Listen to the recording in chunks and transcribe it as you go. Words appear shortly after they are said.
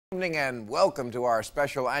Evening and welcome to our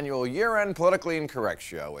special annual year-end Politically Incorrect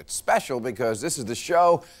show. It's special because this is the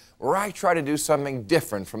show where I try to do something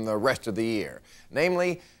different from the rest of the year.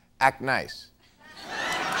 Namely, act nice.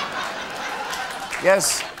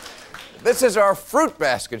 Yes, this is our fruit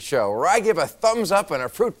basket show where I give a thumbs up and a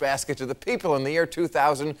fruit basket to the people in the year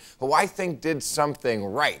 2000 who I think did something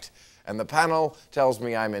right. And the panel tells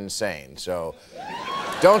me I'm insane. So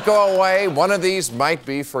don't go away. One of these might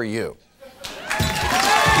be for you.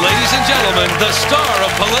 Ladies and gentlemen, the star of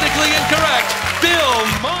Politically Incorrect, Bill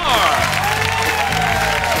Maher.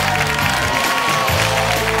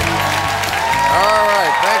 All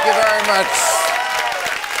right, thank you very much.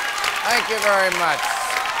 Thank you very much.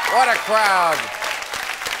 What a crowd.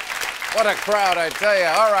 What a crowd, I tell you.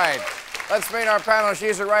 All right, let's meet our panel.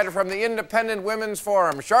 She's a writer from the Independent Women's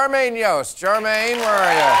Forum, Charmaine Yoest. Charmaine, where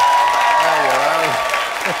are you? There you are.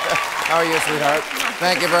 How are you, sweetheart?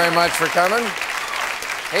 Thank you very much for coming.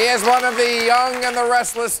 He is one of the young and the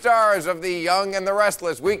restless stars of the Young and the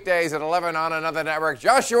Restless, weekdays at 11 on another network,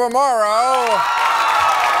 Joshua Morrow.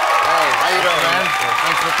 Hey, how you doing, man?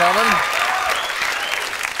 Thanks for coming.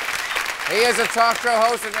 He is a talk show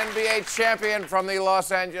host and NBA champion from the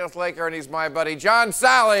Los Angeles Lakers, and he's my buddy, John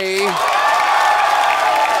Salley.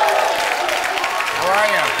 How are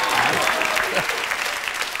you?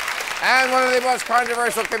 And one of the most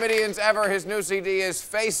controversial comedians ever, his new CD is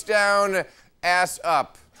Face Down, Ass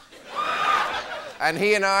Up. And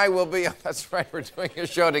he and I will be, that's right, we're doing a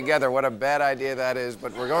show together. What a bad idea that is,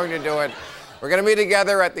 but we're going to do it. We're going to be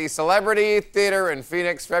together at the Celebrity Theater in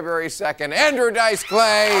Phoenix, February 2nd. Andrew Dice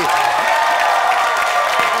Clay.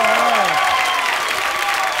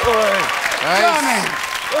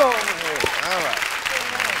 Nice. All right.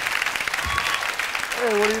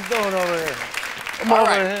 Hey, what are you doing over here? I'm All over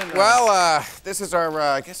right. here now. Well, this is our,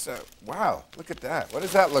 I guess, wow, look at that. What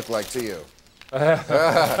does that look like to you? Moss.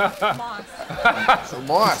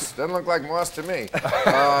 Moss. Doesn't look like moss to me.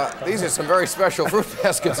 These are some very special fruit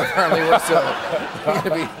baskets, apparently.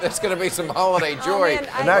 There's going to be some holiday joy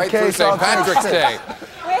right through St. Patrick's Day.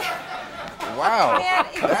 Wow. Man,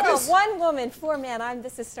 That is... one woman, 4 men.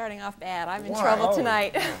 This is starting off bad. I'm in Why? trouble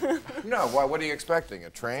tonight. No, what are you expecting? A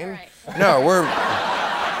train? Right. No,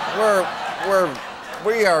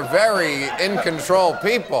 we are very in-control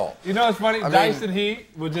people. You know what's funny? Dice and he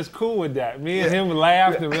were just cool with that. Me and him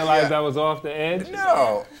laughed and realized I was off the edge.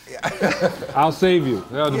 No. I'll save you.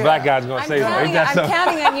 You know, the black guy's going to save me. Ain't that I'm something?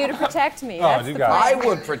 counting on you to protect me. That's you the got it. I plan.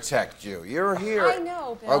 would protect you. You're here. I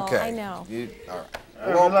know, Bill. Okay. I know. All right.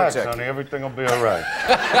 We'll Relax, protect honey. you. Everything will be all right.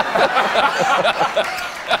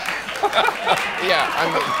 Yeah, I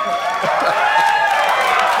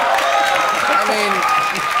mean,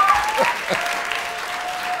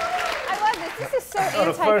 I love this. This is so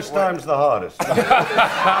The first time's the hardest.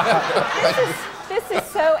 This is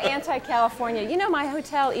so anti-California. You know, my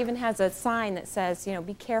hotel even has a sign that says, you know,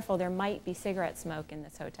 be careful, there might be cigarette smoke in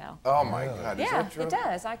this hotel. oh my God, is Yeah, that true? it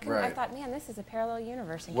does. I Right. thought, man, this is a parallel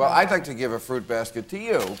universe. In Well, California. I'd like to give a fruit basket to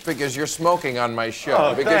you because you're smoking on my show.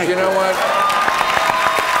 Oh, because thank you know you. what?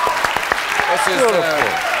 This is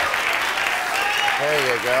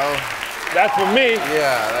there you go. That's for me.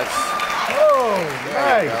 Yeah, that's. Oh,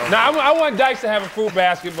 There you nice. go. Now, I want Dice to have a fruit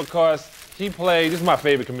basket because he played, this is my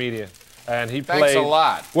favorite comedian. And he Thanks played. a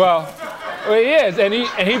lot. Well, he is. And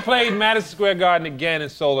he played Madison Square Garden again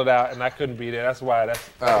and sold it out, and I couldn't be there. That's why. That's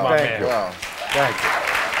my thank man. you. Well, Thank you.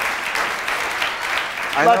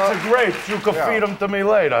 I Lots know. of grapes. You can feed them to me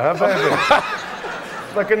later, huh, baby?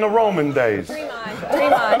 Like in the Roman days. Dream on,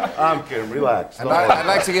 dream on. I'm kidding. Relax. And Don't worry. I'd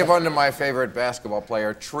like to give one to my favorite basketball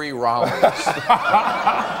player, Tree Rollins.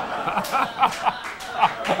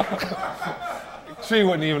 She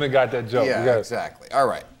wouldn't even have got that joke. You Yeah, got it. exactly. All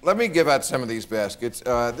right, let me give out some of these baskets.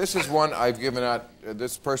 This is one I've given out.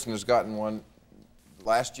 This person has gotten one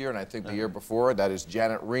last year, and I think the year before. That is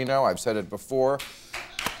Janet Reno. I've said it before.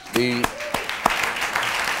 The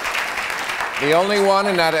only one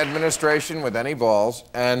in that administration with any balls.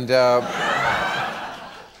 And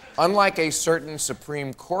unlike a certain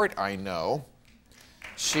Supreme Court I know,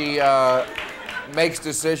 she makes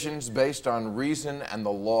decisions based on reason and the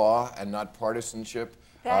law and not partisanship.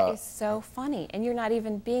 That is so funny. And you're not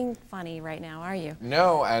even being funny right now, are you?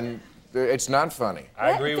 No, and it's not funny.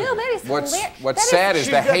 I agree with Bill, you. that is hilarious. What's sad is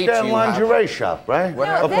She the got hate that you have. lingerie shop, right? No,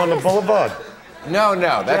 Up that on the is- boulevard. No,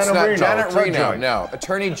 that's Janet not Reno, Janet it's her Reno. joint. No,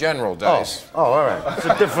 Attorney General Oh, does. all right. It's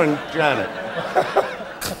a different Janet.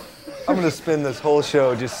 I'm going to spend this whole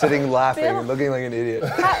show just sitting laughing Bill? and looking like an idiot.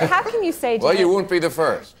 How can you say Well, Janet, you won't be the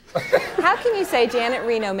first. how can you say Janet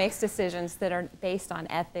Reno makes decisions that are based on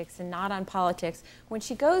ethics and not on politics when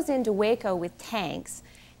she goes into Waco with tanks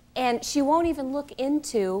And she won't even look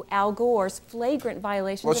into Al Gore's flagrant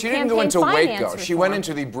violations Well, of she campaign didn't go into finance Waco. reform. She went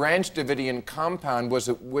into the Branch Davidian compound, which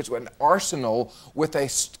was an arsenal with a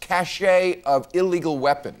cache of illegal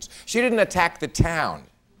weapons. She didn't attack the town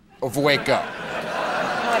of Waco.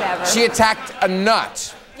 Whatever. She attacked a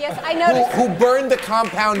nut. Yes, I noticed. Who burned the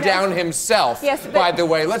compound down himself, Yes, but- by the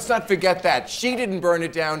way. Let's not forget that. She didn't burn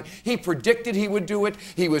it down. He predicted he would do it.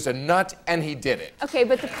 He was a nut, and he did it. Okay,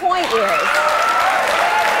 but the point is...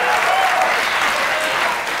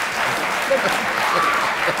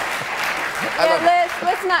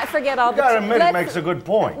 let's not forget all the... You gotta admit, it makes a good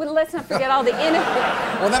point. Well, let's not forget all the innocent...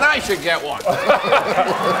 Well, then I should get one.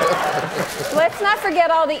 Let's not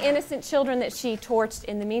forget all the innocent children that she torched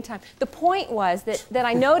in the meantime. The point was that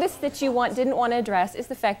I noticed that you didn't want to address is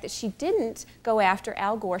the fact that she didn't go after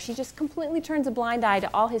Al Gore. She just completely turns a blind eye to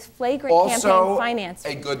all his flagrant campaign finance.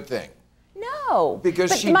 Also, a good thing. No.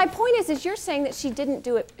 Because but my point is you're saying that she didn't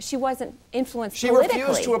do it, she wasn't influenced politically. She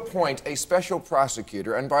refused to appoint a special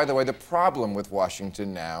prosecutor, and by the way, the problem with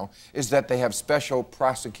Washington now is that they have special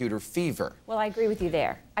prosecutor fever. Well, I agree with you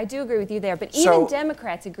there. I do agree with you there, but even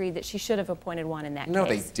Democrats agreed that she should have appointed one in that case. No,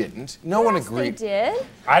 they didn't. No one agreed. They did.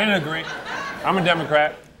 I didn't agree. I'm a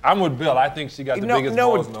Democrat. I'm with Bill. I think she got the biggest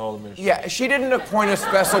balls in the whole administration. Yeah, she didn't appoint a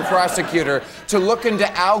special prosecutor to look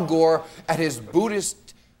into Al Gore at his Buddhist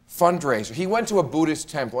fundraiser. He went to a Buddhist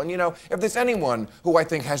temple. And you know, if there's anyone who I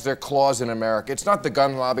think has their claws in America, it's not the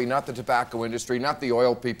gun lobby, not the tobacco industry, not the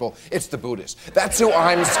oil people, it's the Buddhists. That's who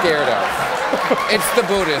I'm scared of. It's the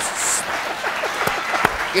Buddhists.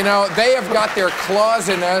 You know, they have got their claws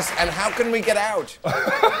in us, and how can we get out?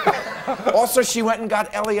 Also, she went and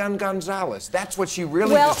got Elian Gonzalez. That's what she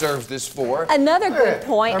really deserves this for. Another good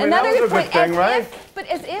point. I mean, another that was good a good thing, right? But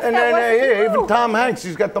as if And that wasn't then, true. even Tom Hanks,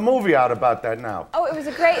 he's got the movie out about that now. Oh, it was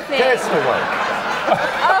a great thing. Castaway.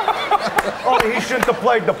 Only he shouldn't have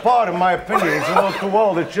played the part, in my opinion. He's a little too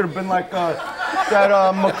old. It should have been like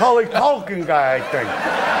that Macaulay Culkin guy, I think.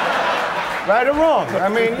 Right or wrong? I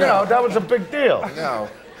mean, you know, that was a big deal. No.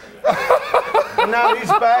 And now he's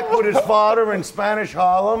back with his father in Spanish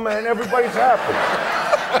Harlem, and everybody's happy.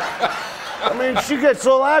 I mean, she gets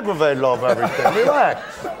all aggravated over everything. Relax.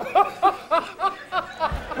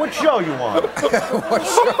 What show you want? It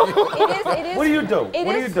is. What do you do?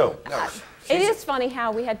 What do you do? It is funny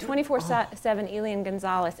how we had 24/7 Elian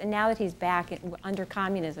Gonzalez, and now that he's back under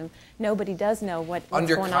communism, nobody does know what's going on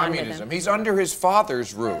with him. Under communism. He's under his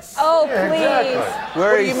father's roof. Oh, please. Exactly.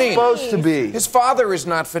 Where do he's you mean? supposed to be. His father is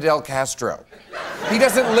not Fidel Castro. He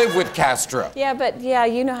doesn't live with Castro. Yeah, but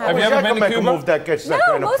you know how. Have you ever been to make a Cuba? move that gets that No,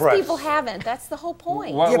 kind of most press. people haven't. That's the whole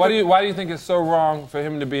point. Why do you think it's so wrong for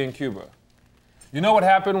him to be in Cuba? You know what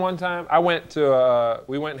happened one time?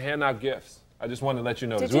 We went and hand out gifts. I just wanted to let you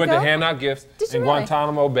know this. Did We you went to go? hand out gifts Did you in really?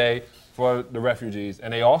 Guantanamo Bay for the refugees.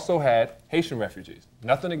 And they also had Haitian refugees.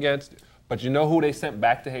 Nothing against it. But you know who they sent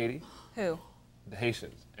back to Haiti? Who? The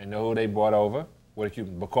Haitians. And know who they brought over? Were the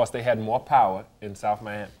Cubans. Because they had more power in South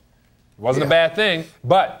Miami. It wasn't a bad thing,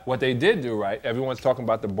 but what they did do, right, everyone's talking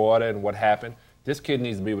about the border and what happened. This kid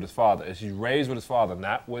needs to be with his father. He's raised with his father,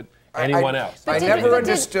 not with anyone else. I never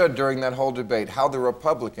understood during that whole debate how the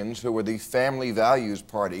Republicans, who were the family values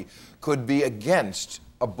party, could be against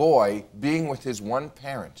a boy being with his one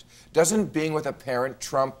parent. Doesn't being with a parent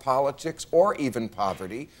trump politics or even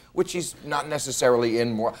poverty, which he's not necessarily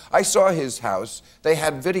in more? I saw his house. They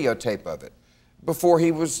had videotape of it. Before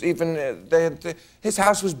he was even, his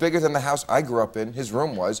house was bigger than the house I grew up in. His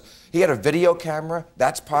room was. He had a video camera.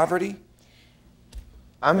 That's poverty?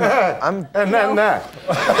 And then that.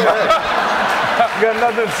 You got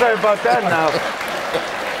nothing to say about that now.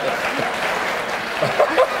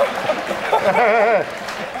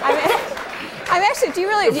 I'm actually, do you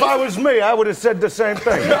really? If I was me, I would have said the same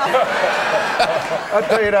thing. I'll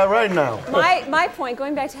tell you that right now. My point,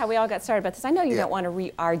 going back to how we all got started about this, I know you don't want to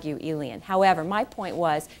re-argue Elian. However, my point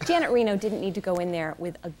was, Janet Reno didn't need to go in there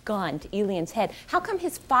with a gun to Elian's head. How come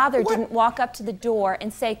his father didn't walk up to the door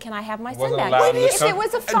and say, "Can I have my son back?" If it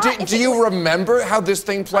was a father, do you remember how this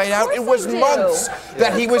thing played out? It was months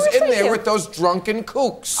that he was in there with those drunken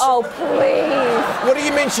kooks. Oh, please. What do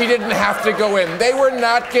you mean she didn't have to go in? They were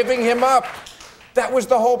not giving him up. That was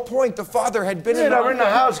the whole point. The father had been They're in the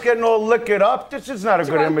house getting all liquored up. This is not a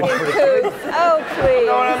good image for the kid. Oh, please. You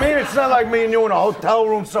know what I mean? It's not like me and you in a hotel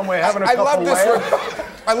room somewhere having a couple laughs.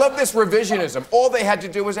 I love this revisionism. All they had to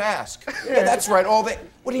do was ask. Yeah, that's right.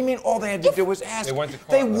 What do you mean all they had to do was ask? They went to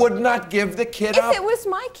court, They right? would not give the kid up. If it was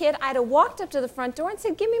my kid, I'd have walked up to the front door and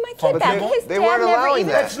said, "Give me my kid But back." His they dad weren't never allowing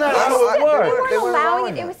even. that. That's not how it worked. They They weren't weren't allowing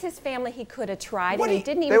allowing it. It that. was his family. He could have tried, What and he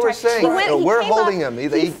do you- didn't even They were try. saying, he went, no, he we're came holding up,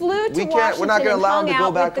 him. He flew to we can't- Washington we're not gonna and allow hung him to go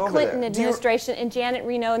out back with the over Clinton there. administration and Janet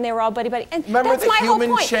Reno, and they were all buddy-buddy. And Remember that's the my whole human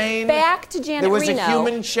point. chain? Back to Janet There was Reno. a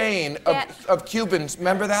human chain of Cubans.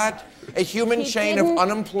 Remember that? A human He chain of didn't-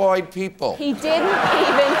 unemployed people He didn't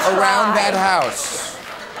even try. around that house.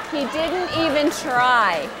 He didn't even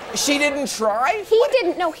try. She didn't try? He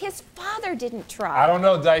didn't. No, his father didn't try. I don't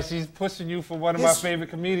know, Dice. He's pushing you for one of my Yes. favorite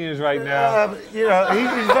comedians right now. You know,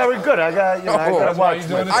 he's very good. I got I Oh, got to that's why watch he's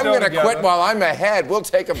doing him. the I'm show going to together. quit while I'm ahead. We'll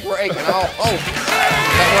take a break, and I'll hope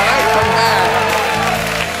that when I come back,